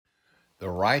The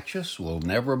righteous will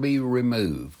never be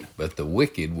removed, but the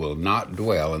wicked will not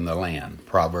dwell in the land.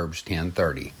 Proverbs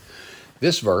 10:30.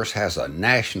 This verse has a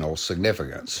national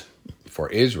significance. For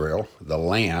Israel, the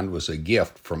land was a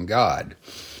gift from God.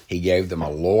 He gave them a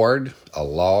Lord, a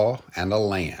law, and a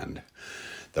land.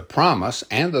 The promise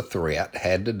and the threat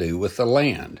had to do with the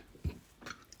land.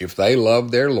 If they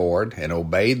loved their Lord and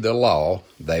obeyed the law,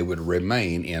 they would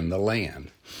remain in the land.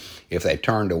 If they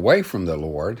turned away from the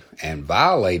Lord and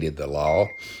violated the law,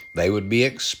 they would be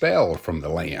expelled from the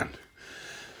land.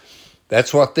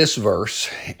 That's what this verse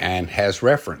has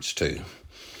reference to.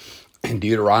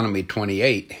 Deuteronomy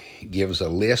 28 gives a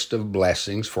list of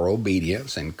blessings for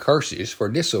obedience and curses for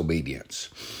disobedience.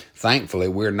 Thankfully,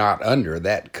 we're not under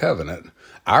that covenant.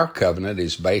 Our covenant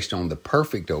is based on the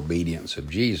perfect obedience of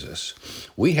Jesus.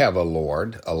 We have a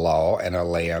Lord, a law, and a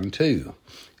land too.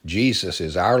 Jesus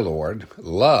is our Lord,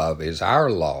 love is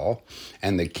our law,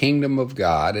 and the kingdom of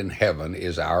God in heaven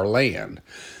is our land.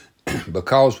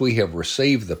 Because we have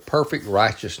received the perfect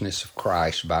righteousness of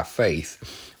Christ by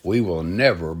faith, we will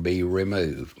never be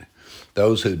removed.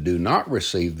 Those who do not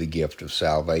receive the gift of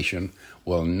salvation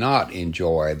will not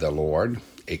enjoy the Lord,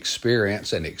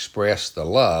 experience and express the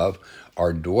love,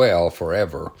 or dwell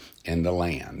forever in the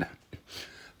land.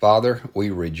 Father,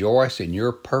 we rejoice in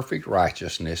your perfect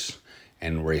righteousness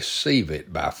and receive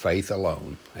it by faith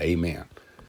alone. Amen.